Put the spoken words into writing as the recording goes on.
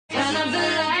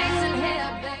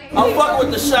I'm fucking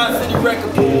with the Shot City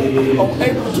Record Pool on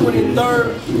April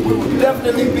 23rd. We will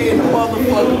definitely be in the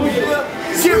motherfucking video.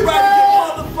 Get ready to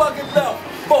get motherfucking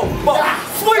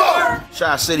left. Sweet.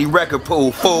 Shot City Record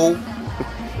Pool, fool.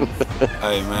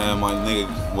 Hey man, my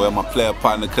nigga, well my player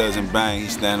partner cousin Bang, he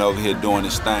stand over here doing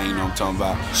his thing, you know what I'm talking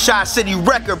about? Shot City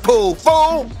Record Pool,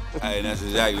 fool. Hey, that's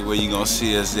exactly where you gonna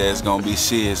see us at. It's gonna be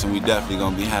serious and we definitely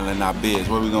gonna be handling our biz.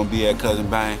 Where we gonna be at, cousin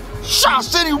Bang? Shot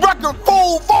City Record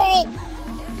Pool, fool.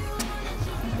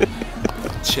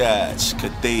 Church,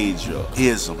 cathedral,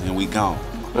 ism, and we gone.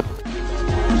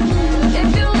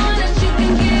 If you want